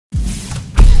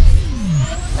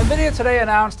NVIDIA today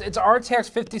announced its RTX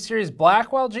 50 series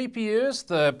Blackwell GPUs,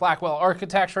 the Blackwell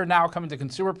architecture now coming to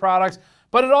consumer products,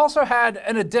 but it also had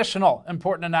an additional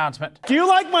important announcement. Do you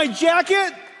like my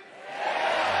jacket?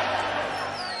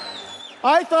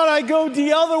 I thought I'd go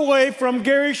the other way from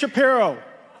Gary Shapiro.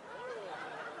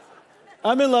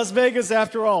 I'm in Las Vegas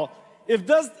after all. If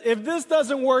this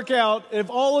doesn't work out, if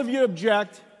all of you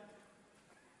object,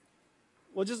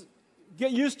 well, just get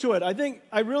used to it.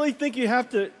 I really think you have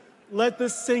to let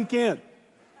this sink in.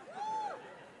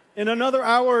 In another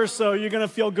hour or so, you're going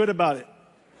to feel good about it.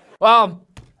 Well,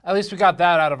 at least we got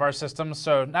that out of our system,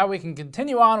 so now we can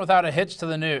continue on without a hitch to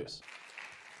the news.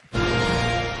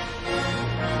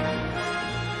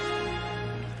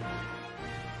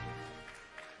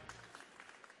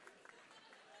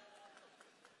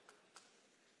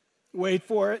 Wait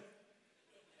for it.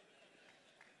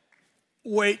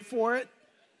 Wait for it.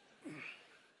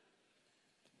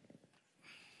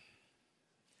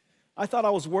 I thought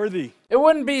I was worthy. It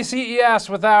wouldn't be CES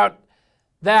without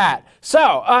that.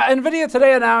 So, NVIDIA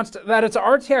today announced that its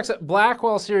RTX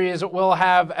Blackwell series will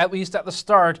have, at least at the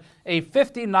start, a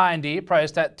 5090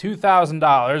 priced at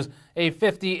 $2,000, a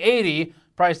 5080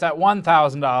 priced at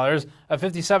 $1,000, a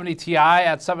 5070 Ti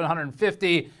at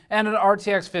 $750, and an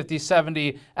RTX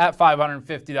 5070 at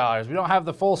 $550. We don't have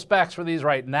the full specs for these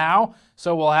right now,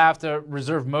 so we'll have to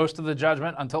reserve most of the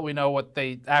judgment until we know what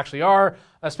they actually are,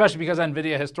 especially because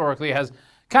NVIDIA historically has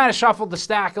kind of shuffled the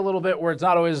stack a little bit where it's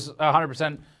not always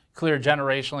 100% clear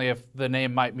generationally if the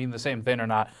name might mean the same thing or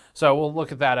not. So we'll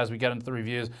look at that as we get into the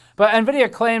reviews. But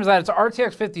NVIDIA claims that its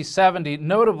RTX 5070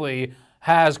 notably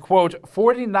has, quote,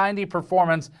 4090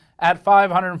 performance at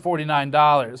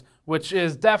 $549, which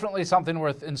is definitely something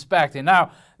worth inspecting.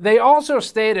 Now, they also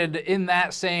stated in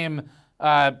that same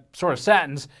sort of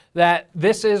sentence that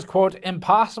this is, quote,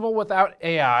 impossible without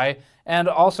AI, and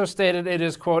also stated it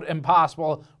is, quote,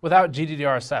 impossible without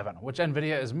GDDR7, which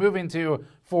NVIDIA is moving to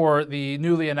for the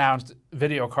newly announced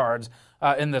video cards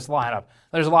in this lineup.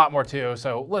 There's a lot more too,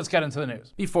 so let's get into the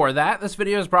news. Before that, this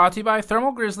video is brought to you by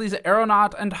Thermal Grizzly's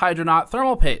Aeronaut and Hydronaut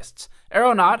thermal pastes.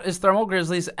 Aeronaut is Thermal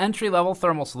Grizzly's entry-level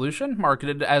thermal solution,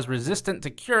 marketed as resistant to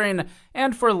curing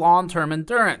and for long-term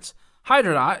endurance.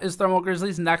 Hydronaut is Thermal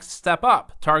Grizzly's next step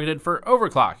up, targeted for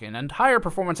overclocking and higher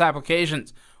performance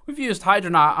applications. We've used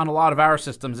Hydronaut on a lot of our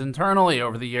systems internally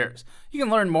over the years. You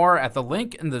can learn more at the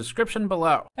link in the description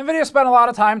below. NVIDIA spent a lot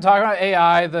of time talking about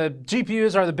AI. The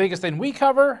GPUs are the biggest thing we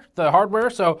cover, the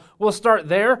hardware, so we'll start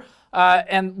there.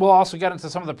 And we'll also get into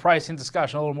some of the pricing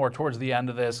discussion a little more towards the end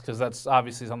of this, because that's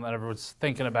obviously something that everyone's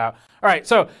thinking about. All right,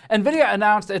 so NVIDIA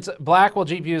announced its Blackwell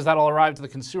GPUs that'll arrive to the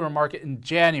consumer market in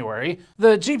January.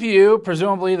 The GPU,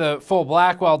 presumably the full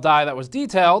Blackwell die that was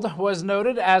detailed, was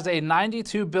noted as a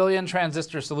 92 billion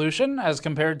transistor solution as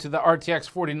compared to the RTX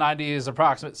 4090's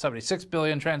approximate 76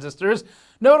 billion transistors.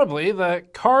 Notably, the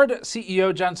card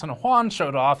CEO Jensen Huang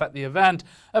showed off at the event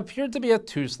appeared to be a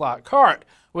 2-slot card,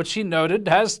 which he noted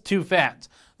has 2 fans.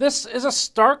 This is a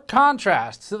stark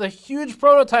contrast to the huge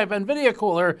prototype NVIDIA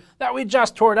cooler that we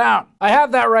just tore down. I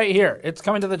have that right here. It's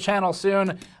coming to the channel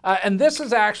soon, and this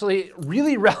is actually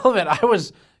really relevant. I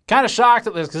was kind of shocked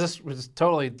at this because this was a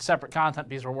totally separate content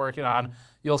piece we're working on.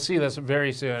 You'll see this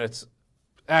very soon. It's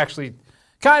actually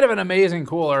kind of an amazing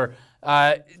cooler.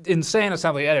 Insane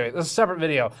assembly. Anyway, this is a separate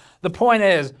video. The point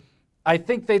is, I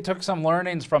think they took some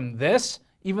learnings from this,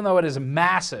 even though it is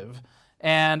massive,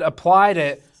 and applied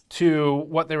it to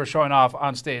what they were showing off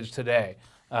on stage today.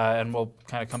 And we'll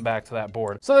kind of come back to that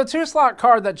board. So the 2-slot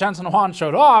card that Jensen Huang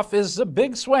showed off is a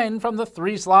big swing from the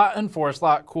 3-slot and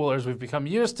 4-slot coolers we've become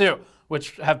used to,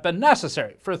 which have been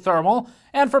necessary for thermal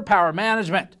and for power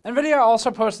management. NVIDIA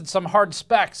also posted some hard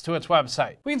specs to its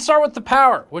website. We can start with the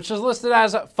power, which is listed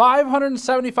as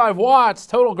 575 watts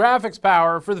total graphics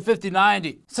power for the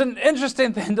 5090. It's an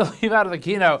interesting thing to leave out of the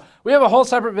keynote. We have a whole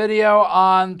separate video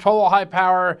on total high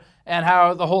power and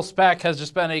how the whole spec has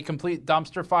just been a complete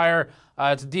dumpster fire.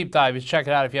 It's a deep dive. You should check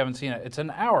it out if you haven't seen it. It's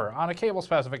an hour on a cable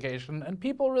specification, and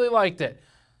people really liked it.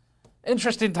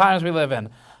 Interesting times we live in.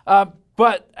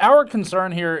 But our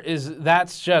concern here is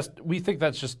we think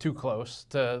that's just too close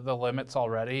to the limits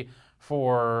already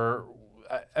for,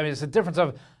 I mean, it's a difference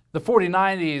of the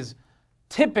 4090s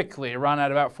typically run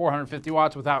at about 450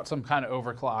 watts without some kind of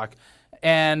overclock.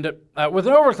 And with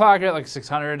an overclock at like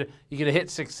 600, you get a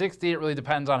hit 660. It really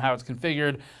depends on how it's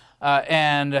configured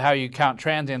and how you count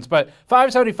transients. But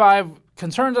 575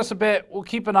 concerns us a bit. We'll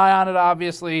keep an eye on it,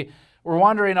 obviously. We're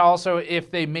wondering also if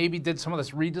they maybe did some of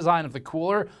this redesign of the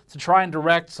cooler to try and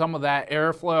direct some of that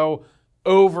airflow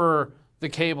over the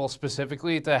cable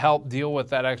specifically to help deal with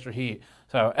that extra heat.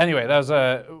 So anyway, that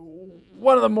was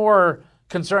one of the more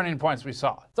concerning points we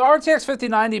saw. The RTX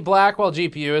 5090 Blackwell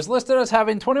GPU is listed as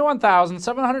having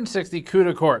 21,760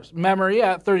 CUDA cores, memory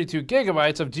at 32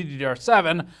 gigabytes of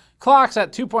GDDR7, clocks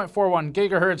at 2.41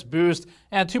 gigahertz boost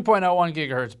and 2.01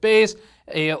 gigahertz base,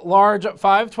 a large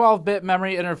 512-bit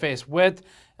memory interface width,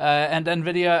 and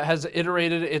NVIDIA has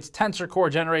iterated its Tensor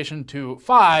Core generation to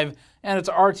 5 and its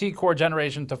RT Core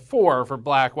generation to 4 for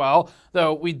Blackwell,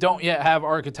 though we don't yet have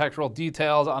architectural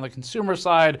details on the consumer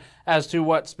side as to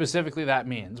what specifically that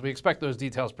means. We expect those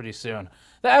details pretty soon.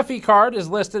 The FE card is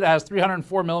listed as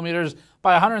 304 millimeters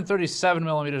by 137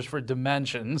 millimeters for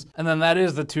dimensions, and then that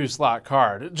is the 2-slot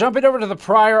card. Jumping over to the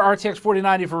prior RTX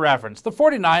 4090 for reference, the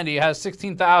 4090 has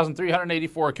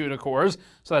 16,384 CUDA cores,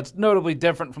 so that's notably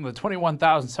different from the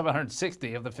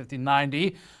 21,760 of the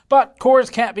 5090, but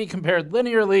cores can't be compared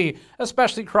linearly,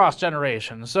 especially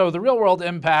cross-generation, so the real-world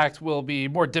impact will be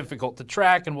more difficult to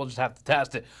track, and we'll just have to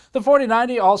test it. The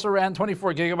 4090 also ran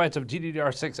 24 gigabytes of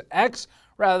GDDR6X,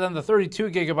 rather than the 32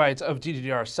 gigabytes of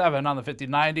GDDR7 on the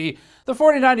 5090. The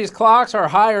 4090's clocks are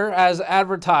higher as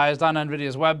advertised on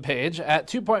NVIDIA's webpage at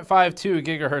 2.52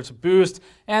 gigahertz boost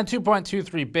and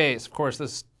 2.23 base. Of course,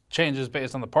 this changes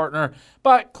based on the partner,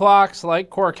 but clocks, like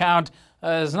core count,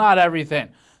 is not everything.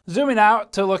 Zooming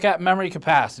out to look at memory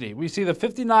capacity, we see the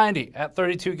 5090 at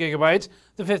 32 gigabytes,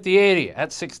 the 5080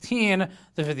 at 16,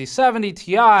 the 5070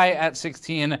 Ti at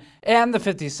 16, and the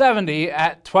 5070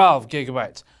 at 12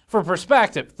 gigabytes. For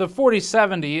perspective, the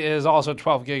 4070 is also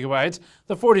 12 gigabytes,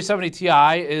 the 4070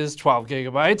 Ti is 12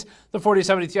 gigabytes, the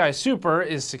 4070 Ti Super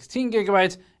is 16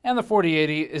 gigabytes, and the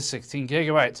 4080 is 16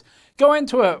 gigabytes. Going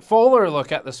to a fuller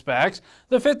look at the specs,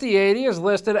 the 5080 is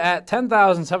listed at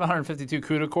 10,752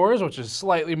 CUDA cores, which is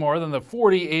slightly more than the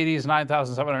 4080's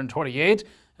 9,728,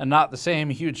 and not the same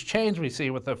huge change we see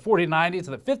with the 4090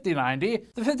 to the 5090.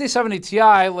 The 5070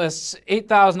 Ti lists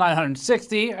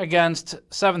 8,960 against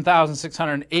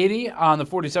 7,680 on the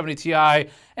 4070 Ti,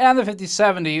 and the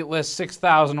 5070 lists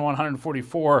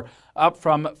 6,144, up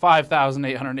from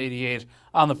 5,888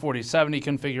 on the 4070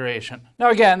 configuration.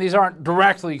 Now again, these aren't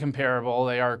directly comparable,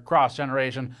 they are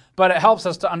cross-generation, but it helps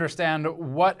us to understand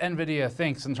what NVIDIA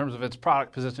thinks in terms of its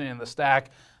product positioning in the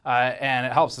stack, and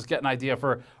it helps us get an idea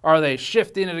for, are they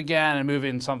shifting it again and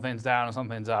moving some things down and some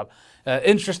things up.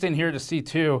 Interesting here to see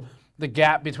too, the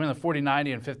gap between the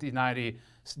 4090 and 5090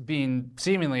 being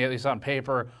seemingly, at least on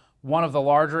paper, one of the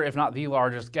larger, if not the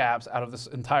largest gaps out of this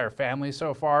entire family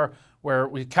so far, where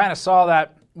we kind of saw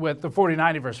that with the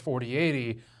 4090 versus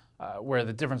 4080, where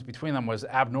the difference between them was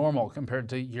abnormal compared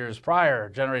to years prior,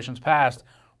 generations past,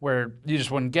 where you just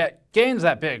wouldn't get gains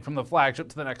that big from the flagship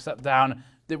to the next step down.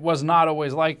 It was not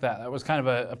always like that. That was kind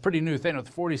of a pretty new thing with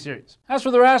the 40 series. As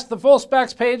for the rest, the full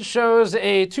specs page shows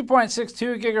a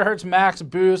 2.62 gigahertz max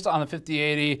boost on the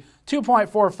 5080,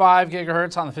 2.45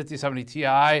 gigahertz on the 5070 Ti,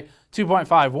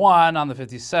 2.51 on the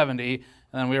 5070,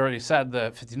 and then we already said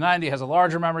the 5090 has a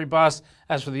larger memory bus.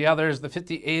 As for the others, the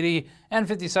 5080 and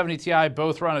 5070 Ti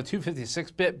both run a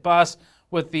 256-bit bus,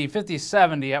 with the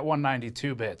 5070 at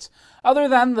 192 bits. Other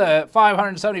than the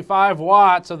 575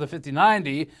 watts of the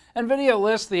 5090, NVIDIA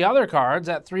lists the other cards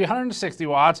at 360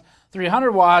 watts,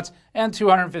 300 watts, and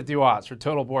 250 watts for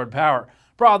total board power.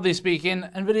 Broadly speaking,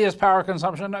 NVIDIA's power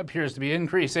consumption appears to be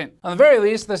increasing. On the very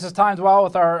least, this is timed well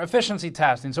with our efficiency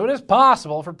testing, so it is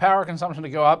possible for power consumption to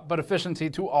go up, but efficiency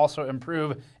to also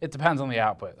improve. It depends on the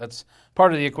output. That's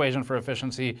part of the equation for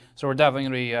efficiency, so we're definitely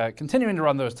going to be continuing to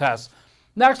run those tests.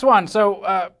 Next one,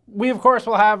 so we of course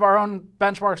will have our own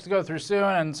benchmarks to go through soon,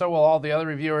 and so will all the other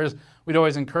reviewers. We'd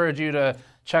always encourage you to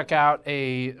check out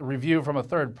a review from a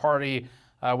third party,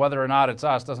 whether or not it's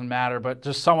us, doesn't matter, but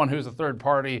just someone who's a third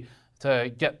party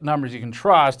to get numbers you can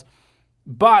trust.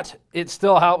 But it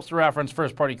still helps to reference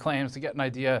first-party claims to get an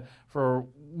idea for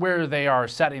where they are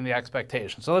setting the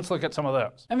expectations. So let's look at some of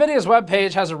those. NVIDIA's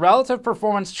webpage has a relative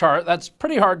performance chart that's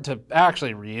pretty hard to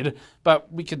actually read,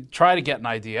 but we could try to get an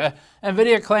idea.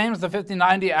 NVIDIA claims the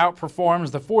 5090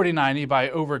 outperforms the 4090 by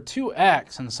over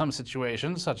 2x in some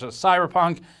situations, such as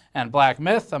Cyberpunk and Black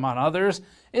Myth, among others.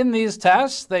 In these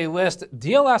tests, they list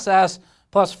DLSS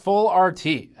plus full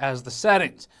RT as the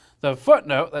settings. The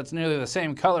footnote, that's nearly the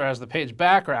same color as the page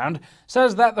background,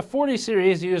 says that the 40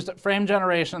 series used frame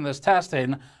generation in this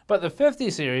testing, but the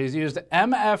 50 series used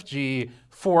MFG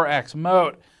 4X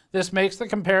mode. This makes the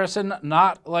comparison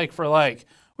not like for like.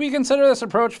 We consider this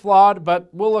approach flawed,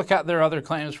 but we'll look at their other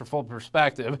claims for full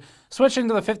perspective. Switching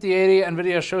to the 5080,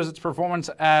 NVIDIA shows its performance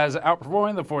as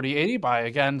outperforming the 4080 by,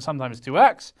 again, sometimes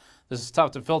 2x. This is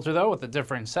tough to filter though with the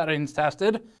differing settings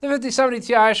tested. The 5070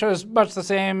 Ti shows much the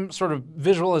same sort of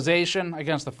visualization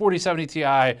against the 4070 Ti,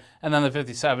 and then the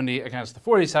 5070 against the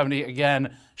 4070,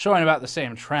 again showing about the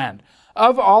same trend.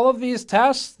 Of all of these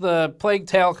tests, the Plague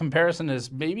Tale comparison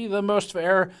is maybe the most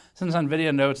fair, since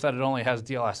NVIDIA notes that it only has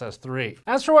DLSS 3.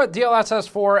 As for what DLSS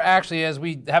 4 actually is,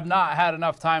 we have not had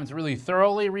enough time to really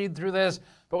thoroughly read through this,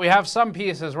 but we have some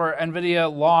pieces where NVIDIA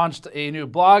launched a new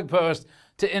blog post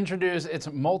to introduce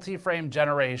its multi-frame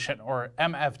generation, or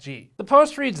MFG. The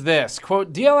post reads this,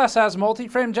 quote, DLSS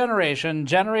multi-frame generation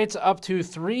generates up to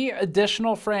 3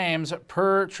 additional frames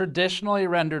per traditionally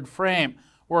rendered frame,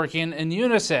 working in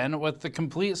unison with the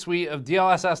complete suite of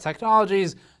DLSS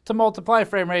technologies to multiply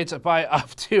frame rates by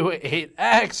up to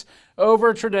 8x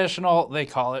over traditional, they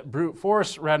call it brute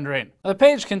force rendering. The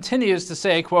page continues to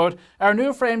say, quote, our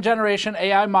new frame generation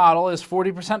AI model is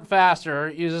 40% faster,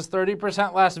 uses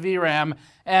 30% less VRAM,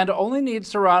 and only needs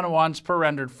to run once per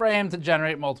rendered frame to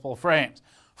generate multiple frames.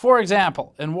 For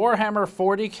example, in Warhammer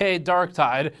 40K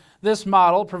Darktide, this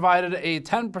model provided a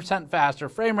 10% faster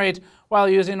frame rate while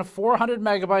using 400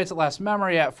 megabytes less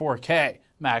memory at 4K.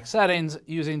 Max settings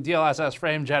using DLSS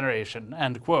frame generation,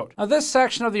 end quote. Now this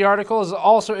section of the article is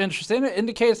also interesting. It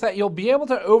indicates that you'll be able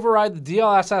to override the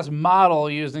DLSS model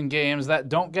used in games that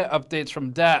don't get updates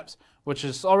from devs, which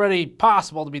is already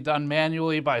possible to be done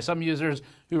manually by some users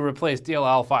who replace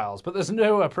DLL files. But this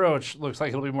new approach looks like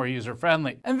it'll be more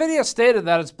user-friendly. NVIDIA stated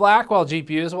that its Blackwell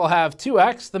GPUs will have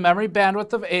 2x the memory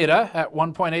bandwidth of Ada at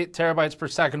 1.8 terabytes per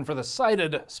second for the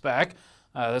cited spec.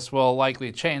 This will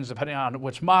likely change depending on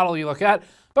which model you look at,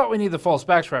 but we need the full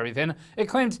specs for everything. It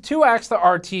claims 2x the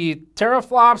RT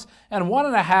teraflops and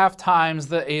 1.5 times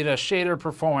the Ada shader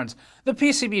performance. The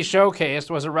PCB showcased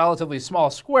was a relatively small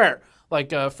square,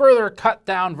 like a further cut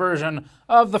down version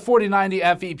of the 4090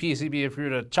 FE PCB if you were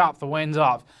to chop the wings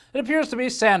off. It appears to be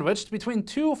sandwiched between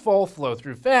 2 full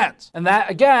flow-through fans. And that,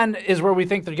 again, is where we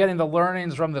think they're getting the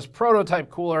learnings from this prototype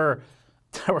cooler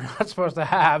that we're not supposed to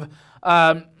have,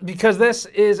 because this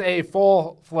is a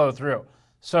full flow-through.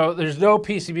 So there's no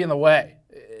PCB in the way,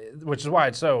 which is why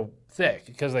it's so thick,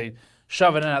 because they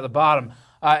shove it in at the bottom.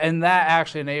 And that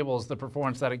actually enables the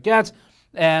performance that it gets.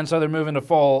 And so they're moving to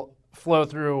full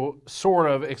flow-through, sort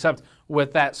of, except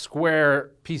with that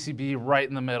square PCB right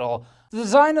in the middle. The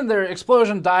design in their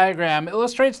explosion diagram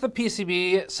illustrates the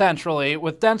PCB centrally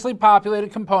with densely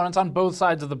populated components on both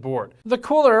sides of the board. The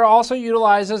cooler also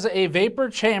utilizes a vapor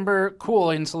chamber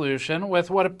cooling solution with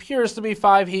what appears to be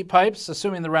 5 heat pipes,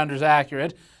 assuming the render's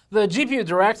accurate. The GPU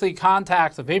directly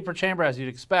contacts the vapor chamber, as you'd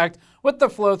expect, with the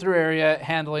flow-through area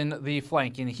handling the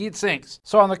flanking heat sinks.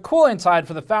 So on the cooling side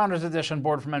for the Founders Edition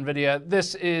board from NVIDIA,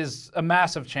 this is a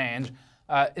massive change.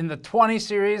 In the 20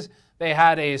 series, they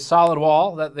had a solid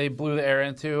wall that they blew the air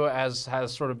into, as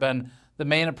has sort of been the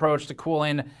main approach to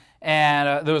cooling,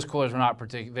 and those coolers were not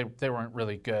they weren't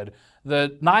really good.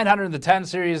 The 900 and the 10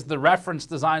 series, the reference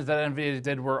designs that NVIDIA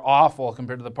did were awful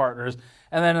compared to the partners.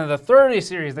 And then in the 30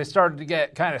 series, they started to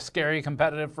get kind of scary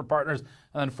competitive for partners,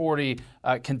 and then 40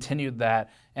 continued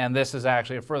that. And this is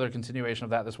actually a further continuation of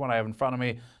that, this one I have in front of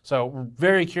me. So we're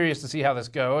very curious to see how this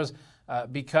goes,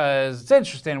 because it's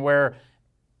interesting where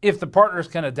if the partners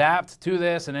can adapt to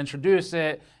this and introduce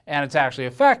it and it's actually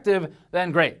effective,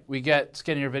 then great. We get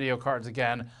skinnier video cards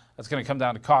again. That's going to come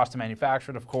down to cost to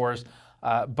manufacture it, of course.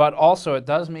 But also it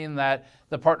does mean that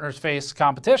the partners face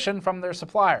competition from their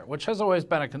supplier, which has always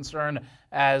been a concern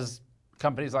as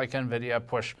companies like NVIDIA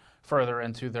push further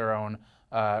into their own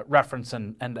reference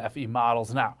and FE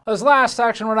models now. This last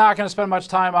section we're not going to spend much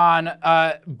time on,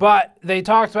 but they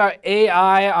talked about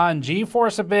AI on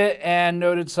GeForce a bit and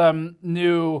noted some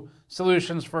new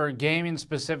solutions for gaming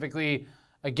specifically.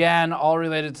 Again, all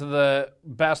related to the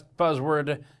best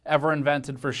buzzword ever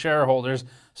invented for shareholders.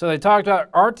 So they talked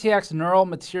about RTX neural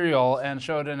material and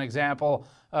showed an example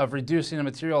of reducing the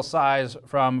material size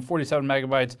from 47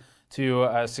 megabytes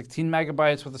to 16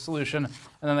 megabytes with the solution.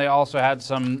 And then they also had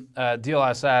some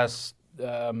DLSS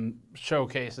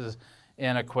showcases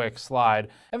in a quick slide.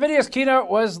 NVIDIA's keynote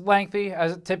was lengthy,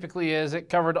 as it typically is. It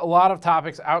covered a lot of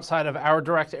topics outside of our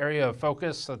direct area of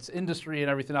focus. That's industry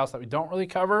and everything else that we don't really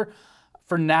cover.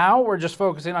 For now, we're just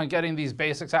focusing on getting these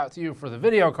basics out to you for the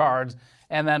video cards,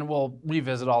 and then we'll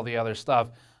revisit all the other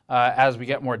stuff as we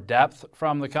get more depth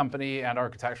from the company and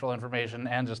architectural information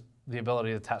and just the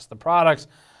ability to test the products.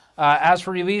 As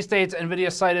for release dates,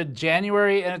 NVIDIA cited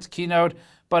January in its keynote,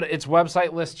 but its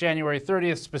website lists January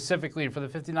 30th specifically for the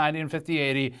 5090 and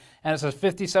 5080, and it says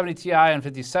 5070 Ti and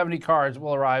 5070 cards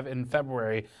will arrive in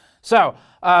February. So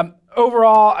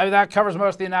overall, that covers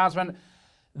most of the announcement.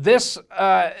 This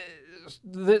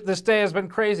day has been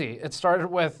crazy. It started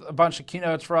with a bunch of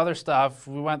keynotes for other stuff.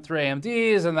 We went through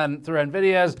AMD's and then through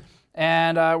NVIDIA's,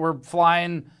 and we're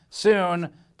flying soon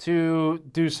to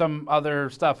do some other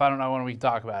stuff. I don't know when we can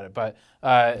talk about it, but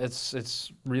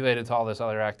it's related to all this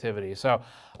other activity. So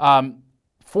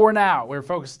for now, we're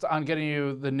focused on getting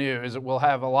you the news. We'll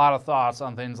have a lot of thoughts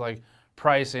on things like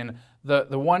pricing.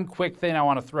 The one quick thing I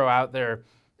want to throw out there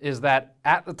is that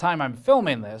at the time I'm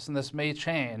filming this, and this may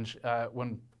change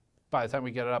by the time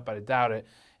we get it up, but I doubt it,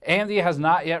 AMD has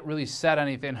not yet really said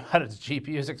anything about its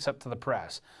GPUs except to the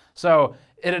press. So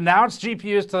it announced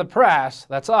GPUs to the press,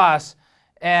 that's us,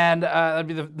 and that'd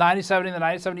be the 9070 and the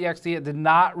 9070 XT. It did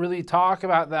not really talk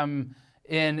about them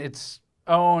in its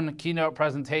own keynote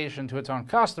presentation to its own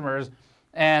customers.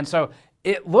 And so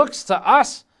it looks to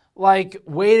us like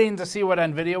waiting to see what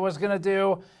NVIDIA was going to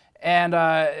do. And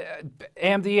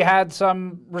AMD had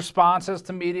some responses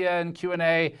to media and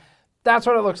Q&A. That's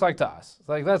what it looks like to us.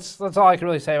 Like that's all I can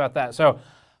really say about that. So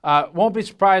won't be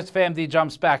surprised if AMD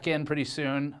jumps back in pretty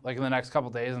soon, like in the next couple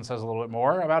of days, and says a little bit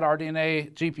more about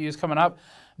RDNA GPUs coming up.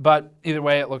 But either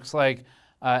way, it looks like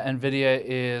NVIDIA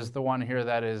is the one here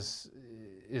that is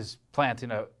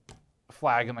planting a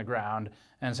flag in the ground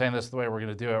and saying this is the way we're going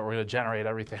to do it. We're going to generate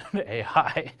everything into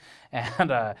AI.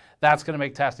 And that's going to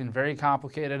make testing very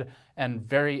complicated and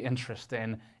very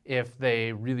interesting if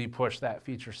they really push that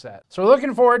feature set. So we're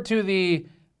looking forward to the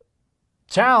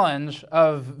challenge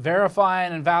of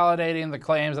verifying and validating the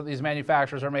claims that these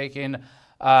manufacturers are making.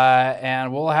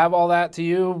 And we'll have all that to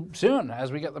you soon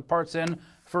as we get the parts in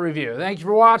for review. Thank you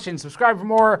for watching. Subscribe for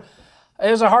more. It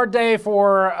was a hard day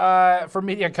for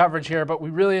media coverage here, but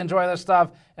we really enjoy this stuff,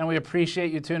 and we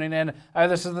appreciate you tuning in.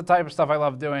 This is the type of stuff I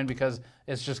love doing because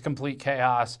it's just complete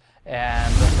chaos,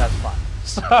 and that's fun.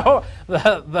 So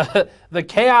the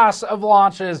chaos of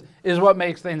launches is what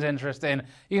makes things interesting.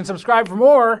 You can subscribe for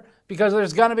more because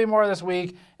there's going to be more this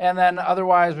week, and then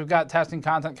otherwise we've got testing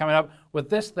content coming up with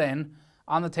this thing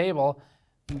on the table.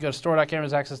 You can go to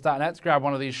store.camerasxs.net to grab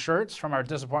one of these shirts from our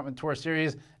Disappointment Tour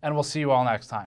series, and we'll see you all next time.